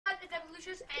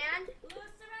Lucius, and Blue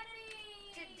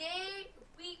Serenity! Today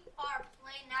we are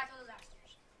playing natural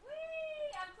disasters.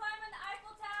 Whee! I'm climbing the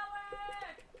Eiffel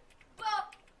Tower!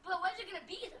 But what's it gonna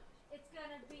be though? It's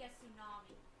gonna be a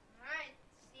tsunami. Alright,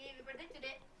 see, we predicted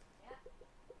it. Yeah.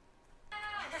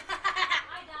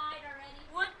 I died already.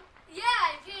 What?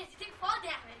 Yeah, you take fall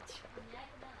damage. Yeah, I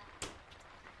can know that.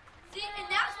 See,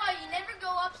 and that's why you never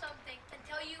go up something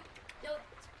until you know it.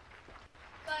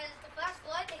 Because the flash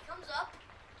flood, it comes up,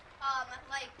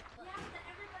 like... Yeah, but then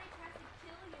everybody tries to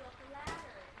kill you up the ladder.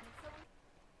 And it's so...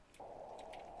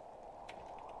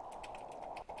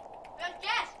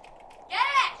 Yes!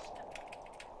 Yes!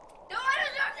 No one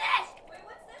deserves this! Wait,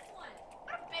 what's this one?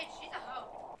 What a bitch, she's a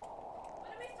hoe.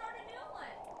 When did we start a new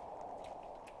one?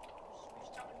 Should we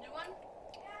start a new one?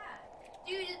 Yeah.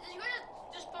 Dude, this is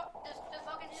just fucking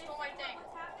Did it stole say my thing.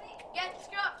 what's happening? Yeah,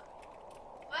 just go up.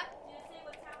 What? Did it say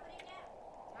what's happening yet?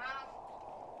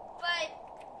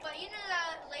 But you know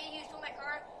the lady who stole my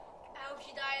car? I hope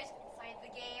she dies inside the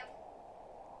game.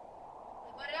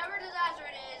 Like, whatever disaster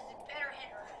it is, it better hit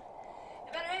her.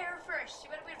 It better hit her first. She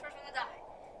better be the first one to die.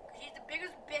 Because she's the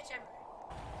biggest bitch ever.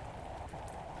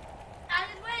 I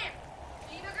just win!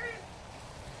 See, Booker?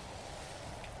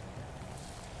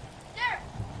 There!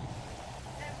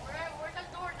 Where's that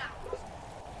door now?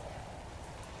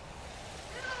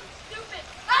 Stupid!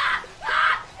 Ah!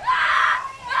 Ah! Ah!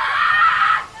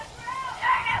 Ah!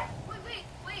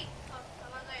 Wait. Oh, I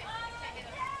was like, I can't get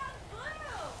up.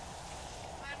 Blue!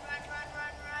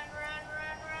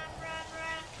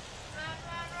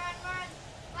 Run.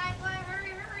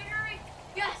 Hurry.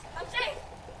 Yes, I'm safe.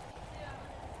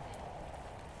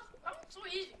 Oh, so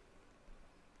easy.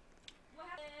 What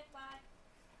happened? Why?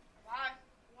 Why?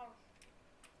 Whoa.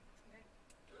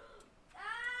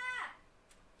 Ah!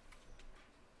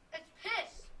 It's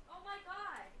piss. Oh my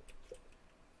god.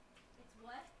 It's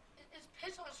what? It's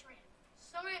piss on the screen.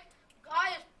 Some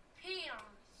guy is peeing on us.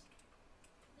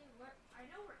 I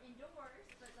know we're indoors,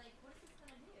 but like, what is this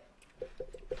gonna do?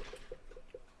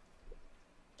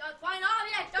 Dodge flying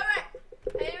objects. All right.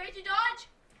 Are you ready to dodge?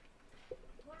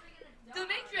 What are we gonna do? The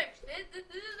Matrix. This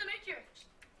is the Matrix.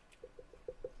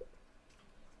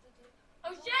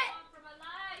 Oh shit! For my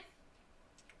life.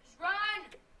 Just run.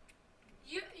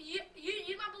 You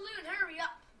use my balloon. Hurry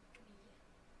up.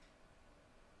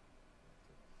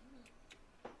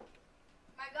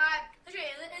 My God, look at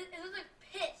it. It looks like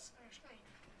piss on your screen.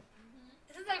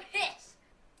 It looks like piss.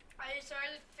 I just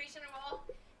started facing a wall.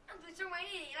 I'm so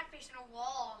raining. You're not facing a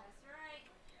wall. That's right.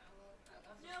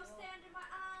 No sand in my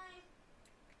eye.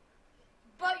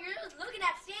 But you're just looking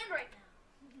at sand right now.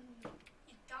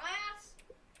 You dumbass.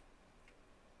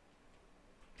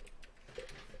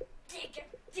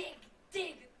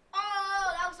 Dig. Oh,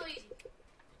 that was so easy.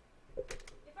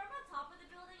 If I'm on top of the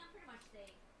building, I'm pretty much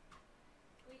safe.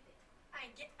 What do you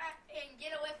think? And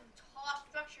get away from tall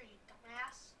structures, you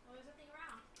dumbass. Oh, there's nothing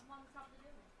around. I'm on the top of the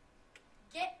building.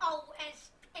 Get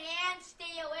and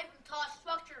stay away from tall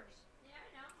structures. Yeah,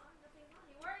 I know. Oh, nothing's on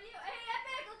you. Where are you? Hey,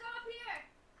 Epic, look up here.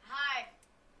 Hi.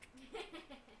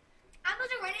 I'm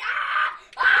losing ready. Help!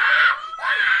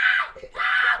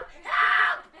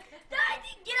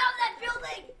 Get off that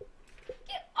building!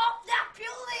 Get off that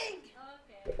building!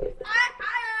 Okay. I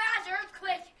had an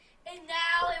earthquake, and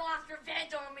now it wants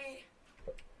revenge on me.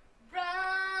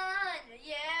 Run!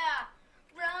 Yeah!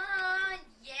 Run!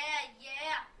 Yeah!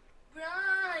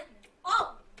 Run!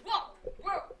 Oh! Whoa!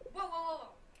 Whoa! Whoa!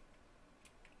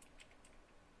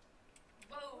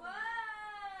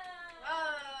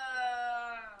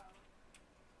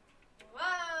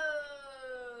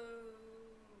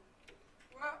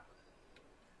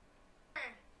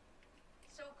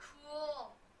 So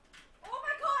cool. Oh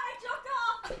my god, I jumped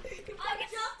off! I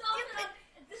jumped off and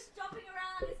I'm just jumping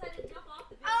around and decided to jump off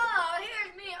the building. Oh,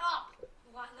 here's me up.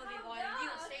 What? Look at Oh, water. no, You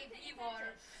I save wasn't me paying water.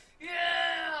 attention.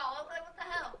 Yeah. What the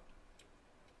hell?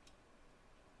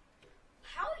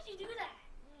 How would you do that?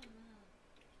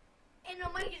 And the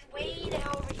mic is way the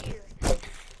hell over here.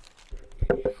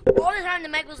 All the time the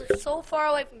mic was so far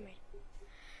away from me.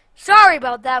 Sorry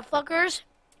about that, fuckers.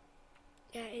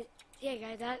 Yeah,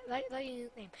 guys, that's your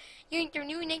nickname. Your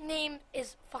new nickname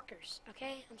is fuckers,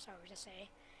 okay? I'm sorry to say.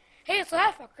 Hey, so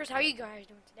that fuckers, how are you guys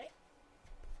doing today?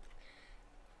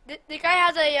 The guy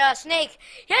has a snake.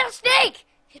 He has a snake!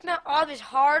 He spent all of his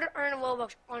hard-earned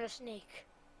Robux on a snake.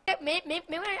 Maybe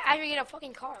I actually get a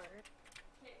fucking car.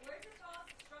 Okay, where's the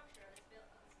tallest structure on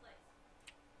this place?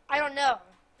 I don't know.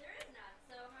 There is none,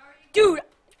 so how are you...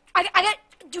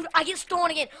 Dude, I get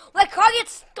stolen again. My car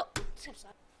gets stolen. It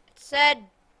said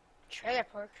trailer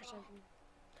park or something.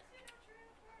 This is no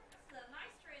trailer park. This is a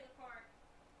nice trailer park.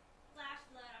 Flash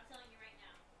flood, I'm telling you right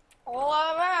now.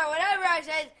 Oh, whatever. I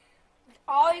said,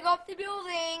 oh, you go up the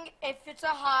building if it's a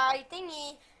high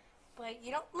thingy, but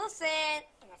you don't listen.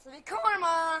 That's gonna be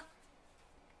karma.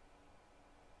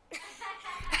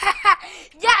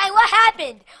 Yeah, and what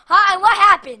happened? Huh? And what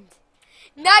happened?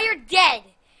 Now you're dead.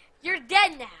 You're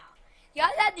dead now. You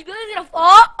got that? The building's gonna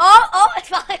fall. Oh, it's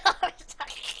falling off.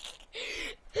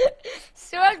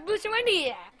 So I was boosting my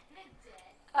knee.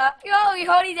 Yo, you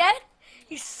already dead?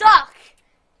 You suck.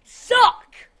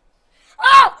 Suck.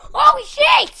 Oh, holy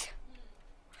shit!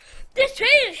 This train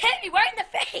just hit me right in the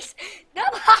face. No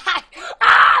lie.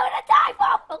 Ah, I'm gonna die,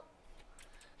 Papa.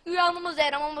 Yeah, I'm almost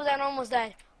dead. I'm almost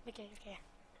dead. Okay.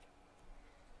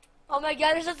 Oh my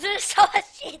God, there's so much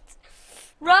shit.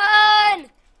 Run!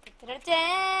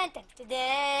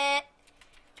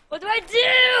 What do I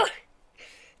do?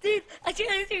 Dude, I think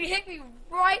this thing hit me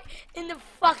right in the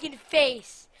fucking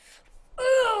face.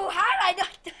 Ooh, how did I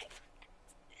not die?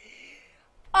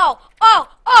 Oh,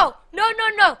 no.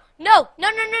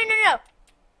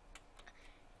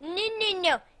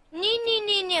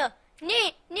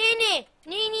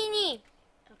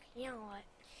 Okay, you know what?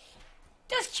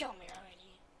 Just kill me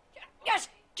already. Just,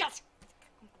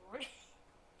 I'm bored.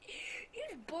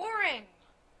 It's boring.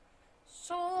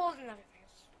 So old and everything.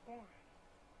 It's boring.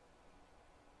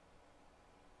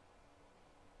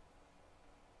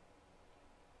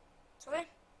 So then?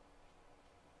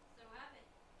 So what happened?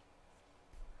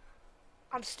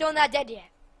 I'm still not dead yet.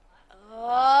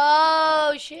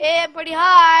 Oh shit, pretty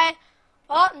high.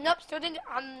 Oh nope, still didn't.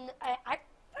 I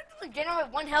generate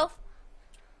 1 health.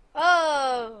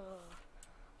 Oh,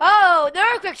 the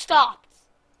earthquake stopped.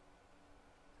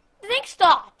 The thing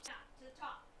stopped. To the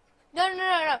top.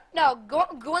 No.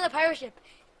 Go on the pirate ship.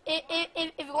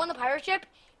 If you go on the pirate ship,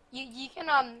 you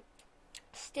can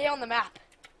stay on the map.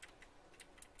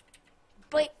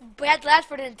 But you have to last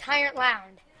for the entire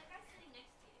round. Dude, that guy's sitting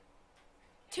next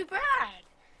to you. Too bad.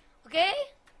 Okay?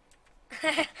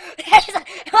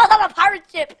 It was on a pirate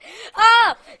ship.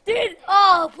 Oh, dude.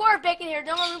 Oh, poor bacon here.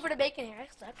 Don't have room for the bacon here.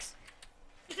 That sucks.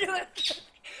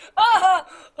 Oh.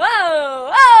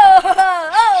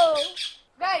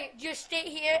 Right, just stay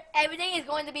here. Everything is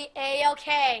going to be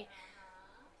A-okay.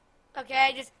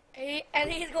 Okay, just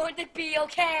everything is going to be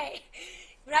okay.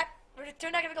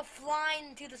 We're not gonna go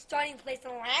flying to the starting place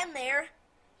and land there.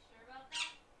 Sure about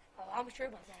that? Oh, I'm sure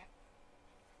about that.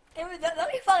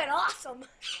 That'd be fucking awesome.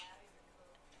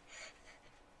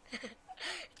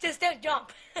 Just don't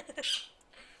jump.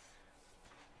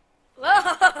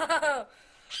 Whoa!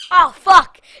 Oh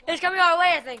fuck! It's coming our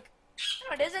way, I think.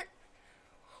 No, it isn't.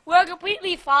 We're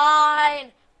completely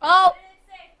fine. Oh. Did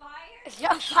it say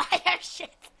fire? Yeah, fire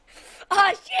shit.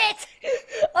 Oh shit!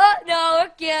 Oh no,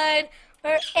 we're good.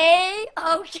 We're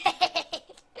A-okay.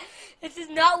 This is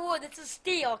not wood, this is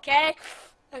steel, okay?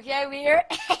 Okay, we're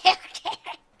A-okay.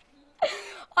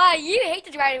 Oh, you hate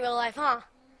to drive in real life, huh?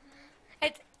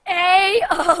 It's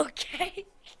A-okay.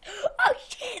 Oh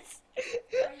shit!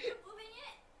 Are you moving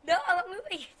it? No, I'm not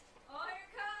moving it. Oh, here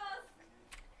it goes.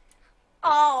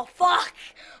 Oh fuck!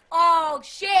 Oh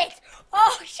shit!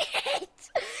 Oh shit!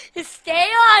 Just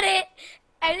stay on it.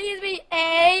 Everything's gonna be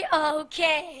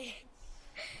A-okay.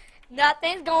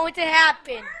 Nothing's going to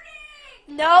happen.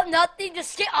 Burning! No, nothing.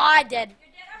 Just sit. Oh, I did.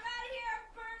 You're dead. I'm out of here.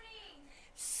 I'm burning.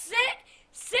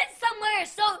 Sit somewhere.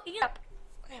 So you know.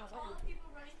 All the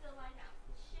people running to the lighthouse.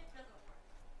 Shit doesn't work.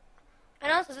 I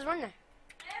know. So just run there.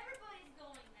 Everybody's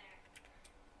going there.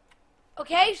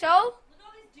 Okay, so. Look at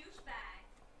all these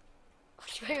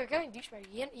douchebags. You're going douchebag.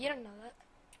 You don't know that.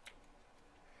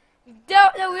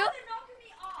 No, They're we'll. knocking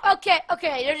me off.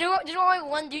 Okay. There's only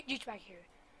one douchebag here.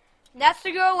 And that's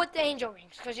the girl with the angel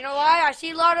rings. Because you know why? I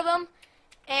see a lot of them.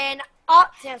 And, oh,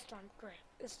 sandstorm. Great.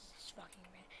 This is fucking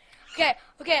great.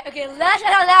 Okay. Last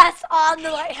on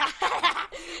the light.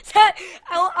 So,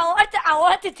 I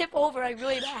want to tip over like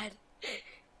really bad.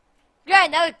 Great,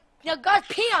 now God's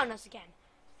pee on us again.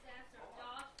 Sandstorm.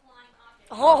 Dodge flying objects.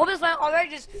 Oh, hope this light already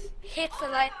just hits the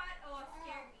light. God. Oh,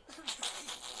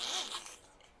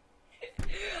 it scared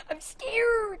me. I'm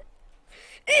scared.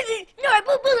 No, I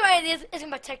believe right. It's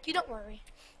gonna protect you. Don't worry.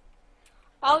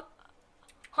 Oh,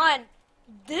 hon,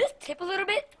 did this tip a little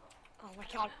bit? Oh my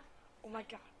god.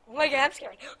 I'm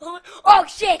scared. Oh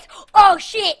shit.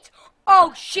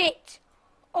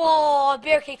 Oh,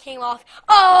 barricade came off.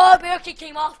 Oh, little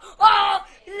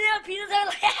pieces of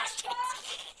last.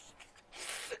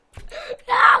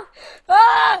 No.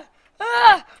 Oh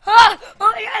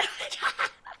my god.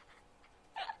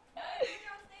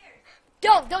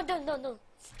 Don't.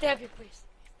 Stay up here, please.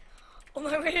 Oh my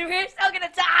god, we're still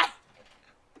gonna die.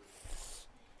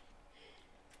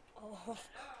 Oh.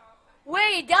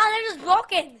 Wait, down there is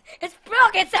broken. It's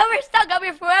broken, so we're stuck up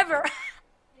here forever.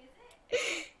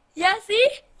 Yeah, see?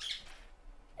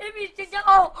 If you think that,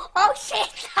 oh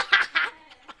shit!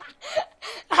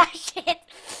 Oh shit!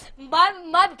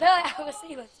 My belly, I was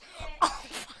saying was, oh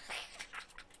fuck.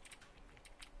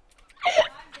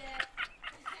 I'm dead.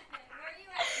 Where are you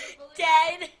at? You bullet?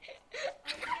 Dead. Oh,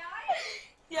 you died?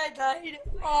 Yeah, I died.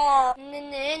 Oh. Uh-oh, here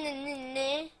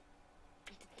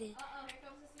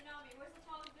comes the tsunami. Where's the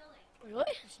tallest building? What?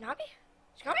 Tsunami?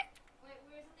 Tsunami? Wait,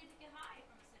 where's something to get high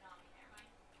from a tsunami? Never mind.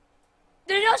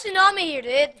 There's no tsunami here,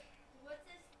 dude. What's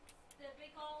this? The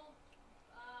big old,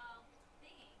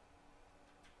 thingy.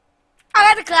 I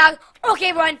got the cloud. Okay,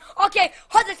 everyone. Okay,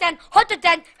 hot dog stand, hot dog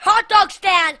stand, hot dog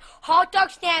stand, hot dog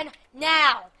stand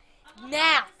now. I'm on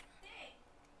Now. this thing.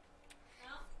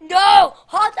 No? No!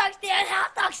 Hot dog stand,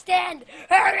 hot dog stand!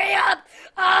 Hurry up!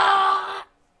 Ah!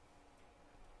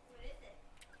 What is it?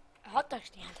 A hot dog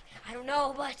stand. I don't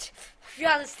know, but we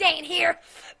gotta stay in here.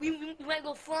 We might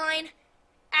go flying.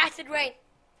 Acid rain.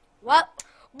 What?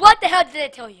 What the hell did I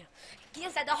tell you? Get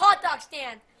inside the hot dog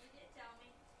stand. You did tell me.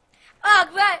 Oh,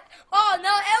 great. Oh,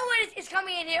 no, everyone is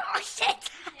coming in here. Oh, shit.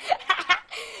 You're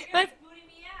Let's- booting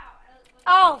me out.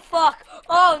 Oh, fuck.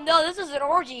 Oh, no, this is an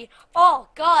orgy. Oh,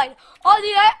 God. Oh,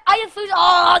 dude, I just lose.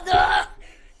 Oh, no.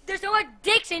 There's no more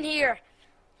dicks in here.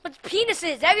 There's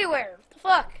penises everywhere. What the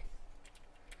fuck?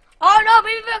 Oh, no,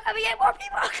 baby, coming in. More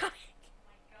people are coming.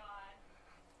 Oh my god.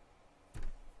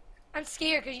 I'm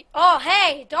scared because you. Oh,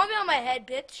 hey, don't be on my head,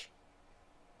 bitch.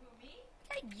 Who, me?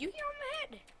 Hey, you're on my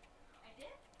head. I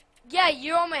did? Yeah,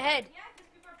 you're on my head. Yeah,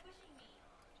 because people are pushing me.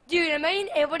 Dude, imagine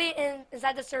everybody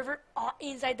inside the server,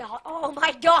 inside the hot. Oh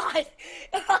my god!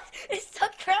 It's so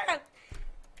cramped!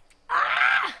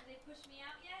 Ah! Did they push me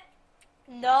out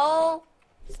yet? No!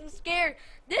 I'm so scared.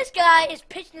 This guy is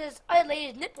pitching his other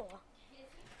lady's nipple. Is he?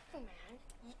 Young man.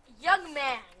 Young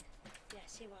man.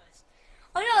 Yes, he was.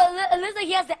 Oh no, it looks like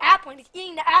he has the apple and he's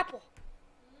eating the apple.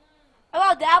 Oh,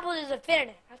 wow, the apple is a fit in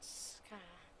it. That's kind of,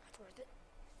 that's worth it.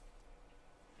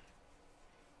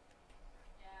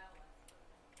 Yeah,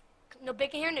 No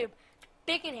bacon hair, noob.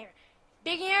 Bacon hair.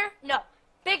 Bacon hair? No.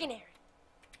 Bacon hair.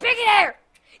 Bacon hair!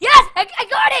 Yes! I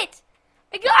got it!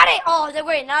 I got it! Oh,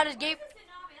 wait, now this game. Where's the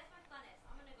tsunami? That's my funnest.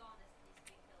 I'm gonna go on these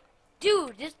big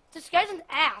pillars. Dude, this guy's an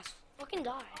ass. Fucking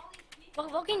die. All these people.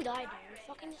 Fucking die, died dude. already.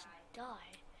 Fucking I just died. die.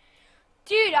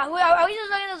 Dude, I was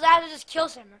just looking at those ads and just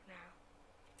kills him right now.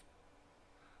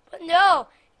 But no,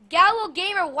 Gallo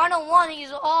Gamer 101,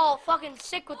 he's all fucking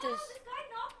sick with Oh, this. this guy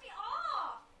knocked me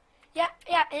off. Yeah,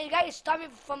 and the guy is stopping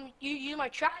me from using my How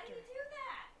tractor. did you do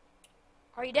that?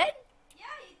 Are you dead? Yeah,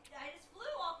 I just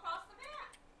flew all across the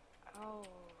map. Oh,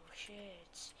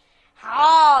 shit.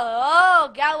 Oh,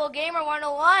 Gallo Gamer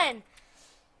 101.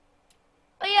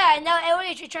 Oh, yeah, and now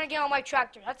everybody's trying to get on my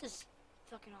tractor. That's just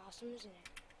fucking awesome, isn't it?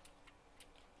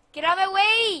 Get out of my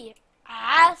way,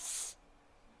 ass.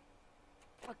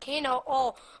 Volcano.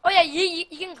 Oh yeah, you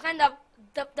can climb the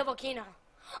volcano.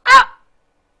 Ah!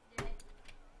 Did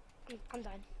it? I'm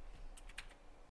done.